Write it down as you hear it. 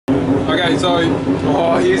Okay, so,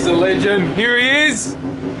 oh, here's the legend. Here he is,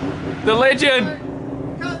 the legend.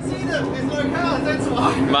 Can't see them. There's no cars. That's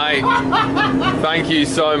why. Mate, thank you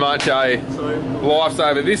so much, eh?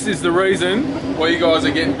 Lifesaver. This is the reason why you guys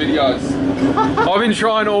are getting videos. I've been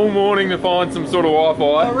trying all morning to find some sort of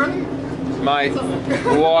Wi-Fi. Oh, really? Mate,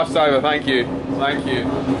 lifesaver, thank you. Thank you.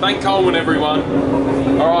 Thank Coleman, everyone.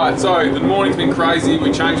 Alright, so the morning's been crazy.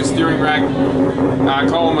 We changed the steering rack.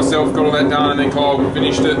 Kyle and myself got all that done, and then Kyle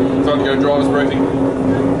finished it. Time to go driver's briefing.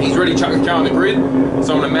 He's ready to chuck the car on the grid,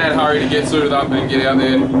 so I'm in a mad hurry to get suited up and get out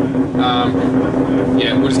there.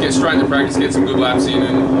 Yeah, we'll just get straight into practice, get some good laps in,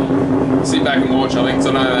 and sit back and watch, I think, because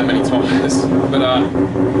I don't know that many times. But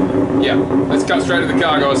yeah, let's cut straight to the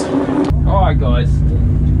car, guys. Alright, guys.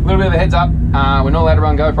 A little bit of a heads up, we're not allowed to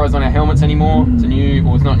run GoPros on our helmets anymore. It's a new,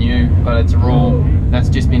 well, it's not new, but it's a rule that's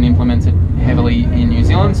just been implemented heavily in New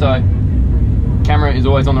Zealand, so camera is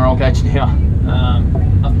always on the roll cage now.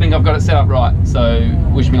 I think I've got it set up right, so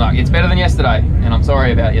wish me luck. It's better than yesterday, and I'm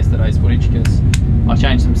sorry about yesterday's footage because I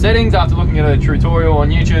changed some settings after looking at a tutorial on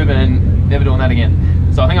YouTube and never doing that again.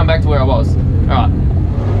 So I think I'm back to where I was. Alright.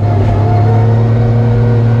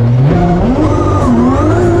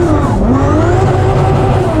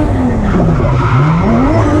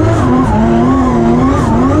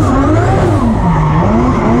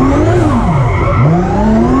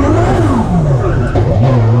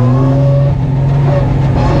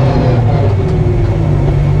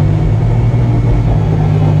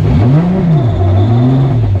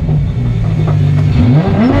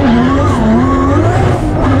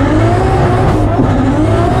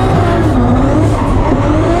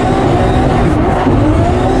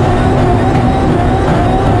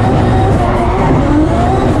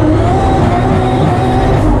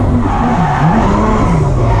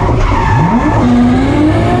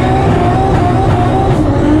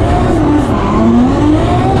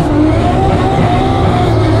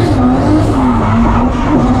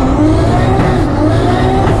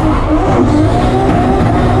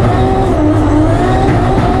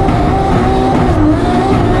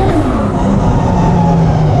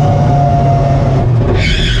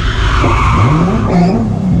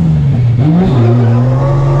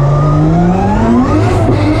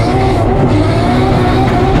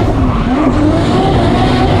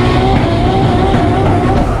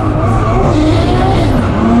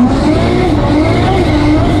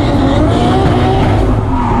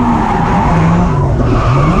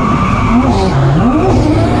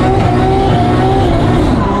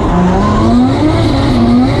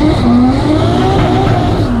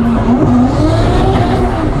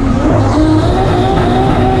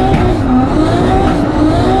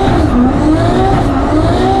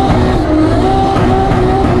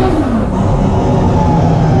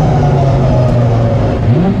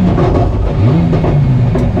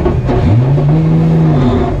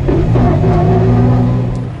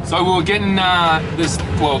 So we were getting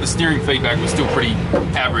the steering feedback was still pretty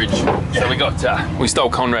average. So we stole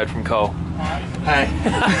Conrad from Cole. Hey.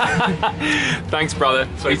 Thanks, brother.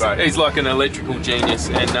 He's like an electrical genius,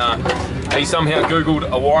 and he somehow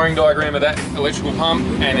googled a wiring diagram of that electrical pump,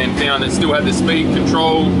 and then found it still had the speed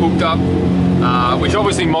control hooked up, which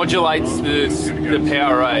obviously modulates the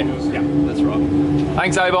power, eh? Yeah, that's right.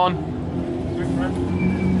 Thanks, Avon.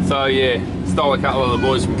 So yeah, stole a couple of the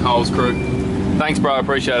boys from Cole's crew. Thanks, bro. I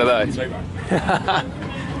appreciate it, eh?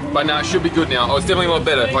 But no, it should be good now. Oh, it's definitely a lot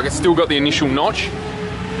better. Like, it's still got the initial notch.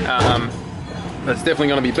 But it's definitely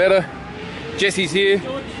going to be better. Jesse's here.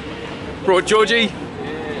 George. Brought Georgie.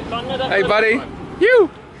 Yeah. Hey, buddy. You.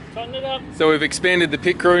 Tighten it up. So we've expanded the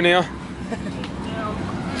pit crew now.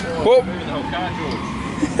 Whoa. Moving the whole car,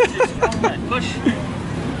 George. Push.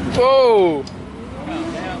 Whoa.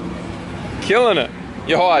 Killing it.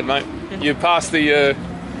 You're hired, mate. You passed the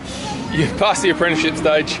apprenticeship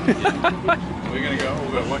stage. We're gonna go.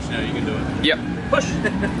 We've got watch now. You can do it. Yep. Push.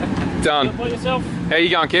 Done. By yourself. How you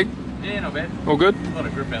going, Keg? Yeah, not bad. All good? A lot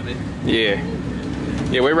of grip out there. Yeah.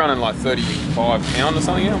 Yeah, we're running like 35 pound or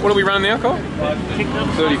something now. What are we running now, Kyle?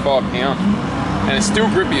 35 pound. And it's still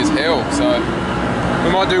grippy as hell, so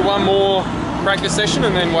we might do one more practice session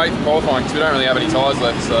and then wait for qualifying because we don't really have any tyres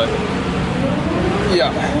left, so yeah,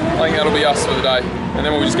 I think that'll be us for the day. And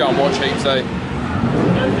then we'll just go and watch heaps, eh?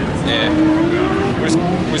 Yeah. We'll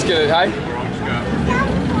just get it, hey?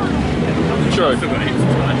 True.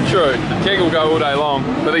 True. Keg will go all day long,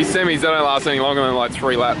 but these semis, they don't last any longer than like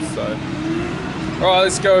 3 laps, so. Alright,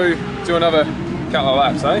 let's go do another couple of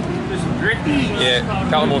laps, eh? Yeah, a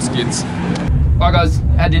couple more skids. Alright guys,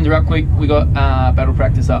 had to interrupt quick. We got battle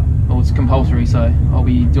practice up. Well, it's compulsory, so I'll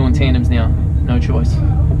be doing tandems now. No choice.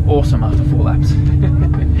 Awesome after 4 laps.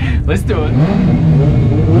 Let's do it.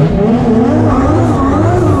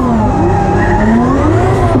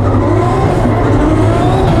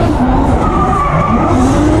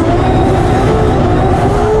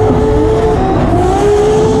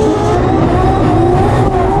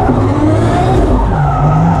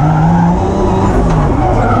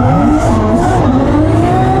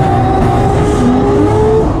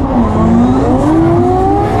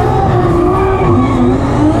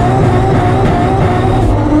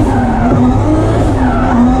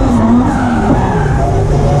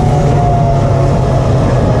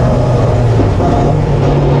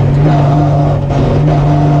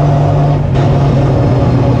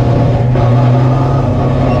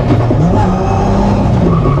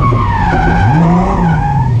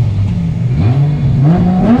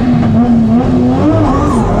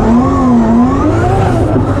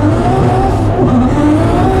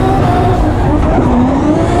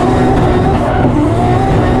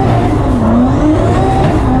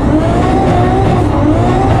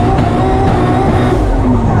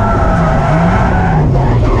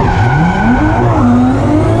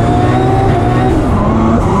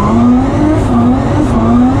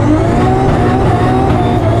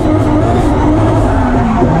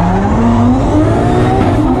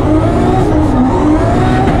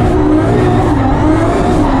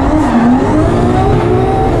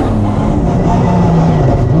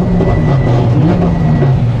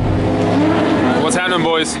 happening,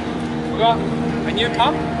 boys? We've got a new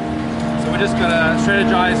pump, so we're just gonna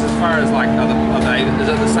strategize as far as like, is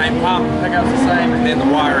it the same pump, pickup's the same, and then the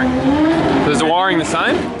wiring. Is the wiring the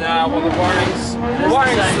same? No, well the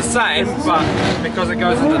wiring's the same, but because it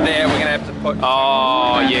goes into there, we're gonna have to put...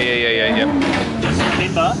 Oh, yeah. Just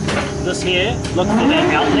remember, this here, look for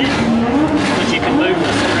that outlet, because you can move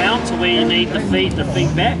this around to where you need the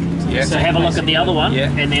feedback. Yeah. So have a look at the other one, Yeah.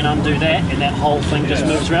 and then undo that, and that whole thing just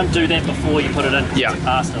moves around. Do that before you put it in. Yeah.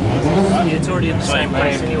 Faster. Right? Yeah, it's already in the same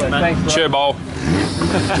place anyway. Turbo.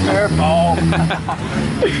 Turbo.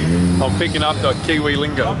 I'm picking up the Kiwi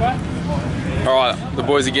lingo. Alright, the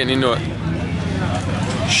boys are getting into it.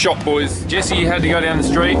 Shot, boys. Jesse had to go down the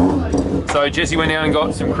street, so Jesse went down and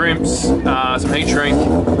got some crimps, some heat shrink,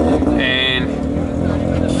 and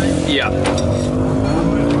yeah.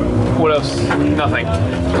 What else? Nothing.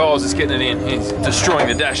 Kyle's just getting it in. He's destroying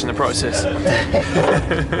the dash in the process.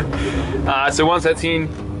 So once that's in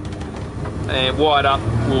and wired up,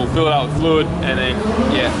 we'll fill it up with fluid, and then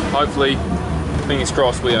yeah, hopefully, fingers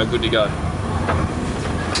crossed, we are good to go.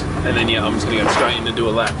 And then yeah, I'm just gonna go straight in to do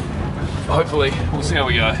a lap. Hopefully, we'll see how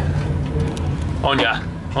we go. On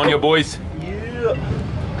ya boys. Yeah.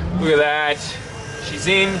 Look at that. She's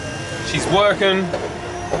in. She's working.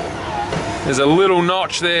 There's a little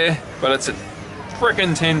notch there, but it's a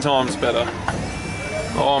frickin' 10 times better.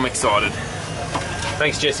 Oh, I'm excited.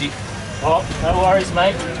 Thanks, Jesse. Oh, no worries,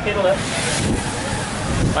 mate. Just pedal it.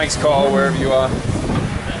 Thanks, Kyle, wherever you are.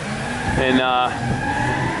 And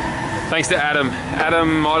thanks to Adam.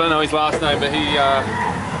 Adam, I don't know his last name, but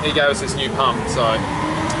he gave us this new pump, so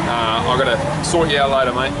I've got to sort you out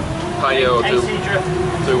later, mate. Pay you or AC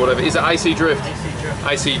Drift. do whatever. Is it AC Drift? AC Drift.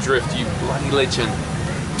 AC Drift, you bloody legend.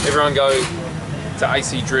 Everyone go to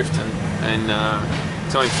AC Drift and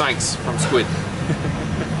tell him thanks from Squid.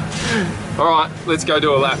 Alright, let's go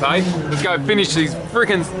do a lap, eh? Let's go finish these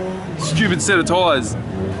freaking stupid set of tyres.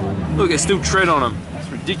 Look, there's still tread on them. It's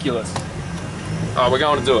ridiculous. Alright, we're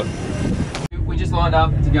going to do it. We just lined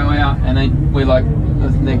up to go out, and then we're like the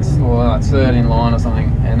next or third in line or something,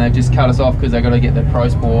 and they've just cut us off because they've got to get their Pro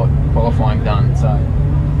Sport qualifying done. So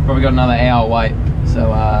probably got another hour wait. So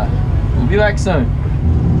we'll be back soon.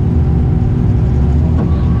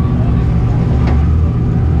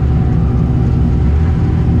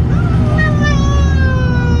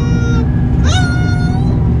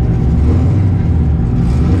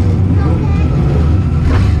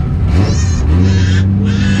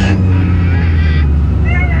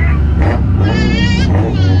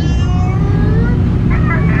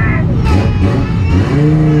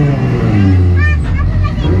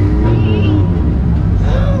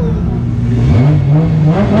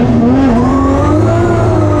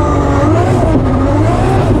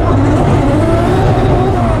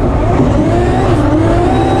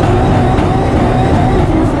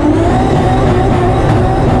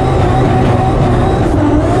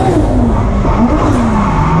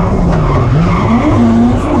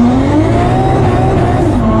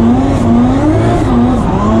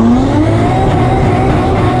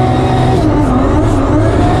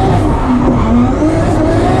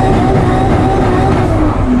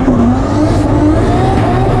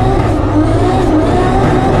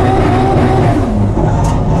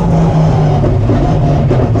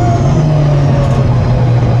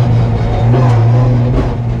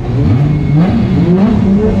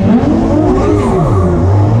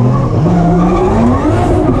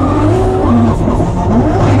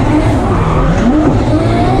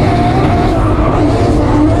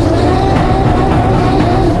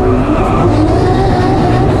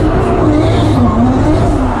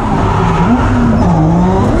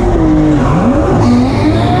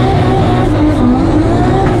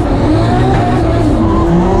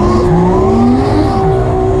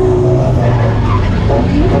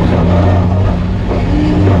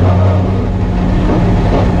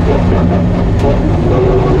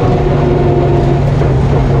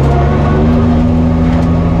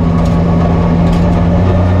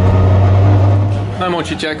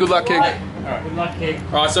 Chit chat. Good luck, Keg. Good luck, Keg.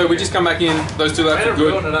 Alright, so we just come back in. Those two laps were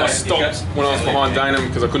good. I stopped when I was behind Dana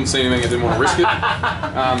because I couldn't see anything. I didn't want to risk it.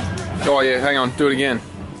 Oh yeah, hang on. Do it again.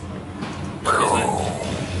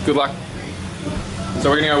 Good luck. So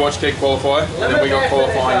we're going to go watch Keg qualify, and then we got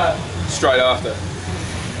qualifying straight after.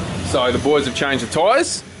 So the boys have changed the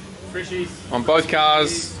tyres on both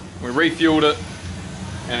cars. We refueled it,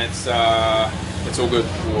 and it's all good.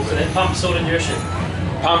 So that pump sorted your issue?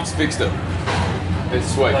 Pump's fixed it.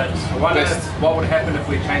 It's sweet. I wonder what would happen if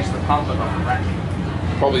we changed the pump but not the rack?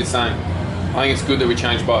 Probably the same. I think it's good that we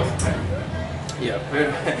changed both. Yeah.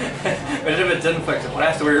 But if it didn't fix it, what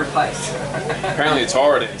has to be replaced? Apparently it's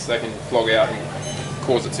horrid, so they can flog out and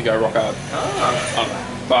cause it to go rock hard. I don't know.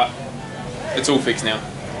 But it's all fixed now,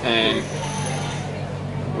 and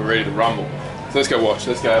we're ready to rumble. So let's go watch.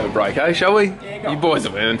 Let's go have a break, eh? Shall we? Yeah, you boys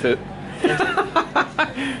have earned it.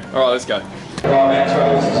 All right, let's go.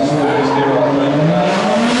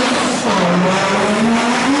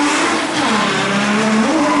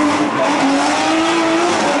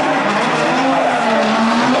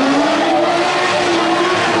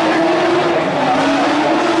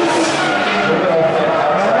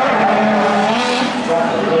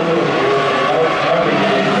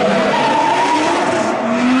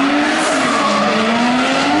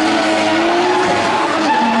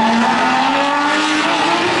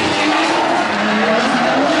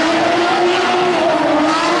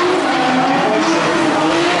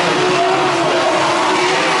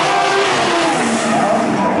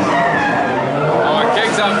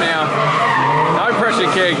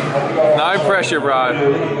 Bro.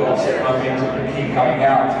 Keep coming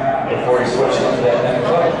out before he switches to that next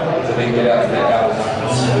play, so they can get out to that double.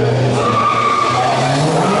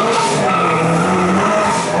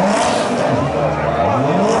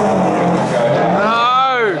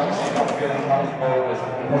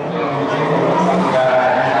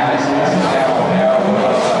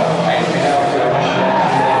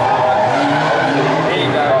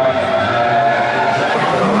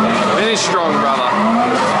 Finish strong, brother.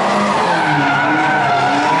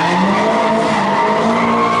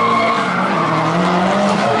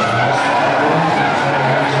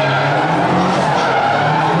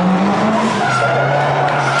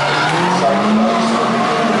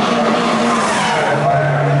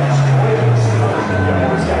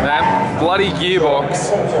 Bloody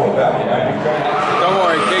gearbox. Don't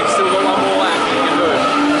worry, Geek's still got one more lap you can do.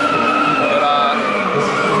 But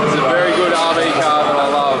it's a very good RV car that I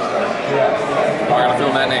love. I'm going to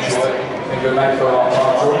film that next.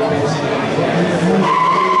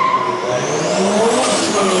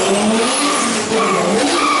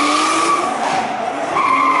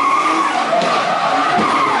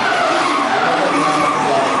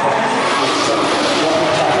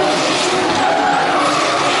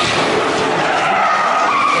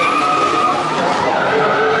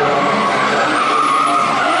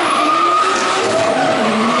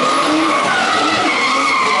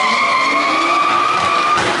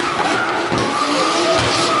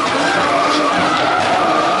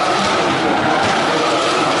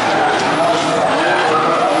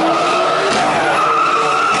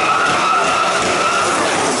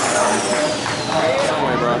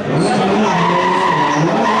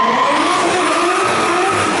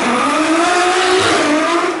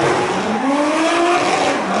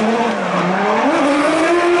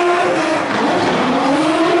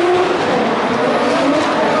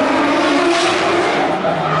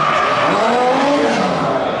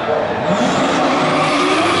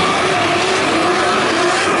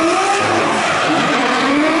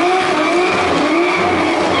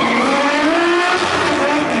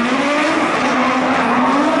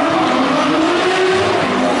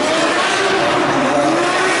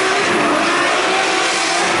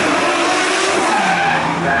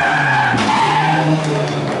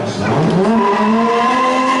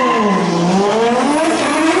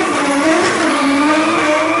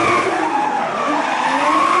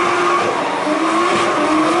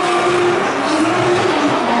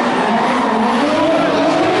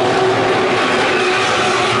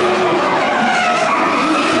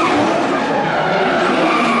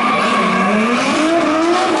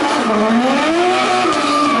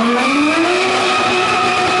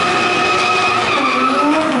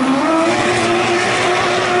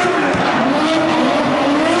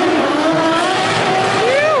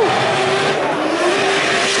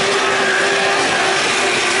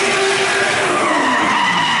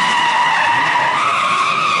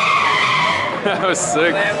 That was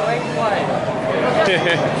sick.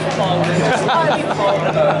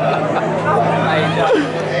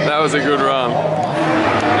 That was a good run.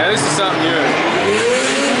 Now this is something new.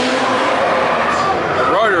 A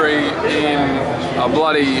rotary in a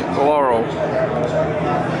bloody Laurel.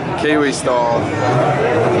 Kiwi style.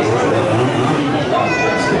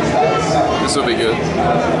 This will be good.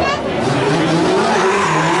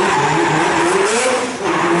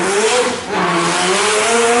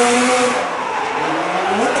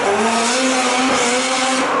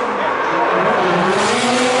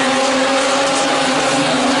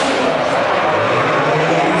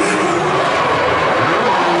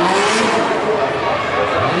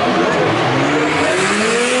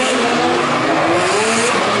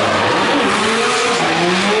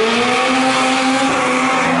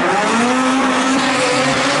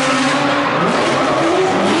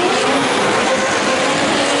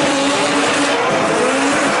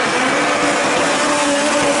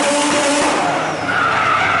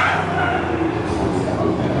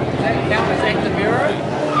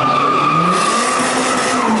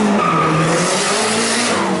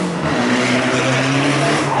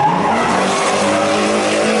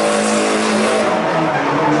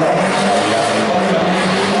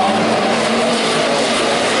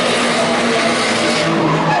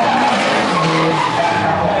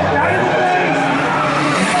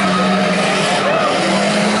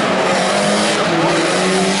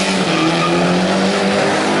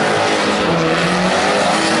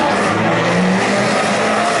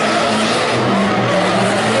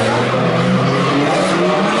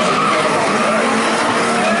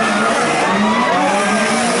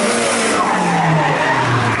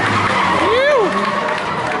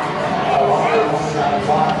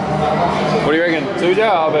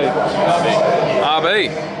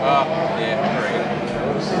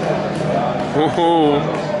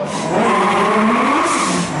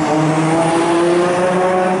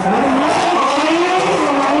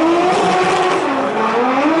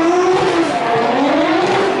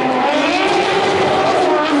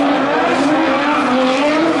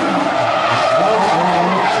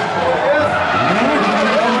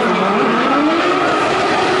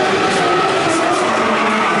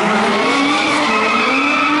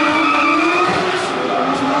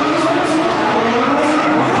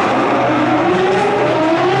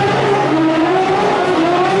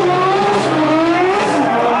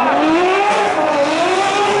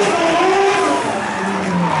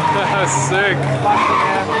 Sick.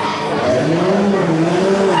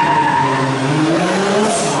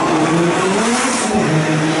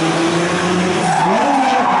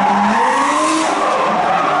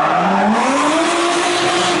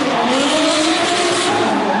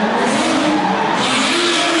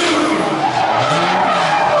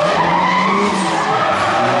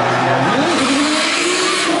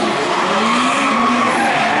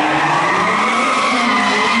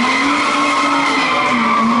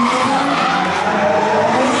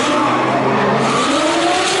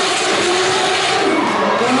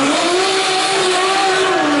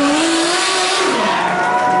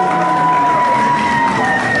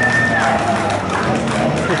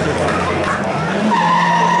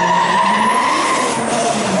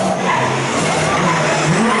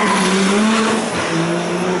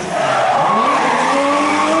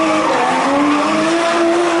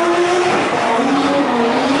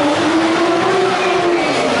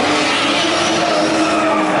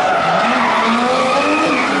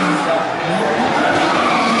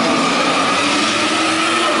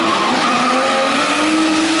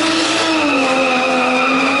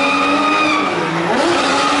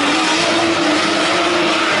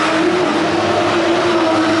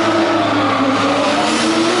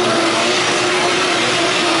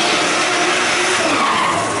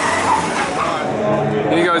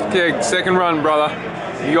 Keg, second run, brother.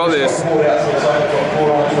 You got this.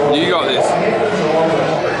 You got this.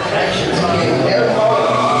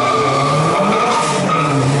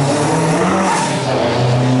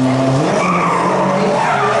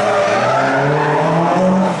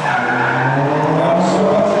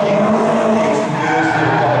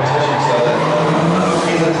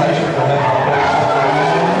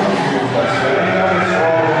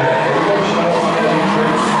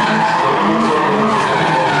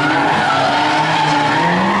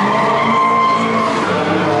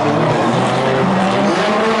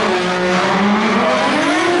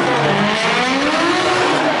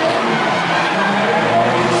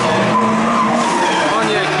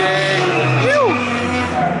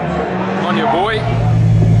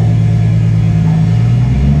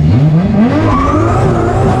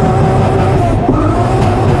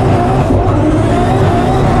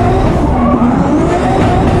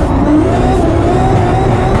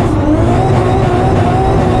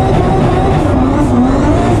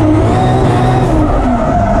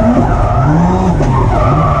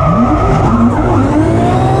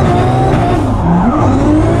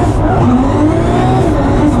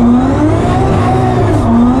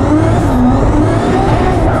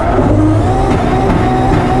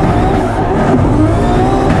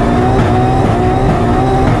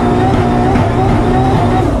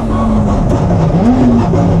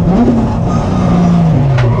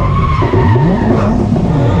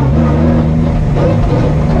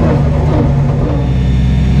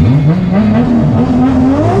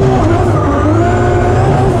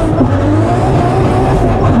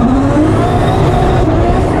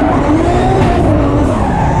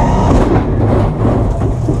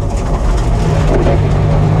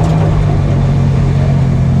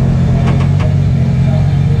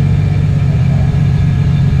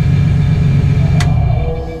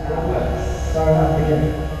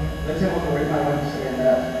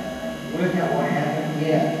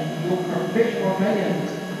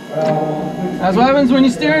 That's what happens when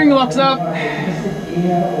your steering locks up.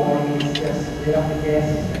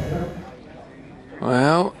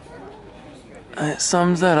 Well, that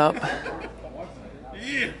sums that up.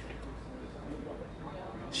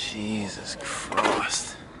 Jesus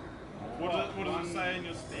Christ. What does it say in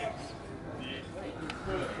your stats?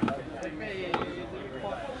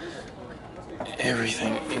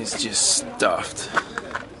 Everything is just stuffed.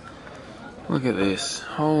 Look at this.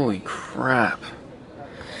 Holy crap.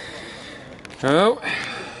 Well,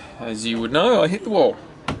 as you would know, I hit the wall.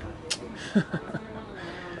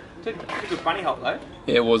 Took a good bunny hop though.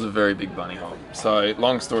 Yeah, it was a very big bunny hop. So,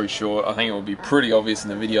 long story short, I think it will be pretty obvious in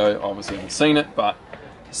the video. Obviously, I haven't seen it, but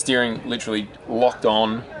steering literally locked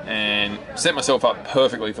on, and set myself up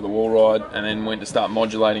perfectly for the wall ride, and then went to start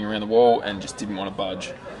modulating around the wall and just didn't want to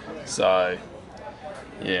budge. So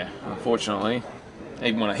yeah, unfortunately,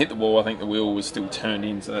 even when I hit the wall, I think the wheel was still turned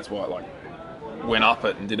in, so that's why I like went up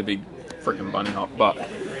it and did a big freaking bunny hop. But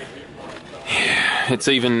yeah, it's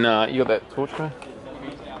even you got that torch tray?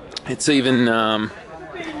 It's even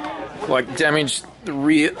like damaged the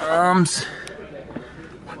rear arms.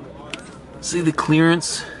 See the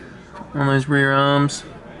clearance on those rear arms?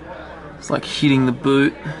 It's like hitting the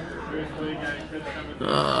boot.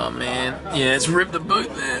 Oh man, yeah, it's ripped the boot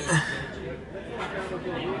there.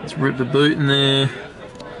 It's ripped the boot in there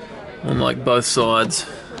on like both sides.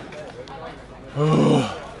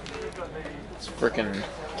 Oh, it's freaking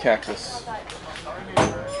cactus.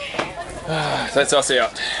 So that's us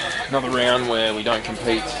out. Another round where we don't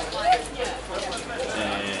compete.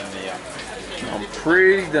 And yeah, I'm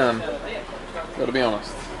pretty done. Gotta be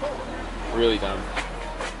honest. Really done.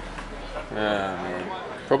 Oh man.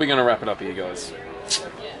 Probably gonna wrap it up here, guys.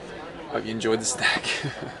 Hope you enjoyed the stack.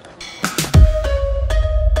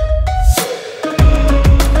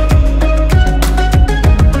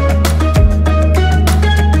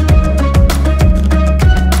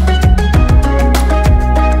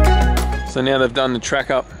 So now they've done the track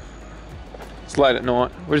up. It's late at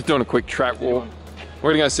night. We're just doing a quick track walk.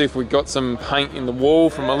 We're gonna go see if we got some paint in the wall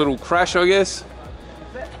from a little crash, I guess.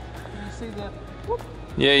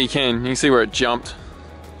 Yeah, you can. You can see where it jumped.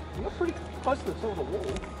 You're pretty close to the top of the wall.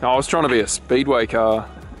 I was trying to be a speedway car.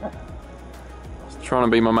 I was trying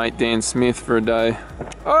to be my mate Dan Smith for a day.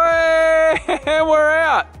 Hey, we're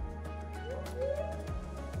out.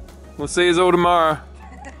 We'll see you all tomorrow.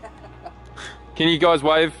 Can you guys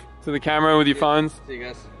wave to the camera with your phones? See you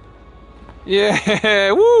guys.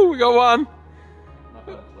 Yeah, woo, we got one.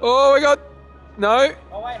 Oh, we got, no.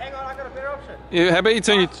 Oh wait, hang on, I got a better option. Yeah, how about you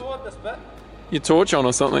turn This bit. your torch on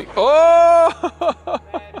or something? Oh!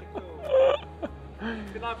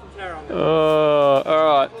 Good night from Tauranga. Oh,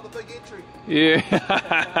 alright.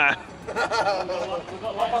 Yeah.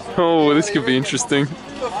 Oh, this could be interesting.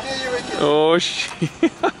 Oh, shit.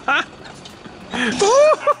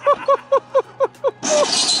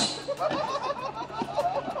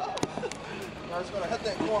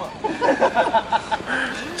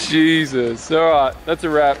 Jesus. Alright, that's a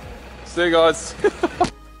wrap. See you guys.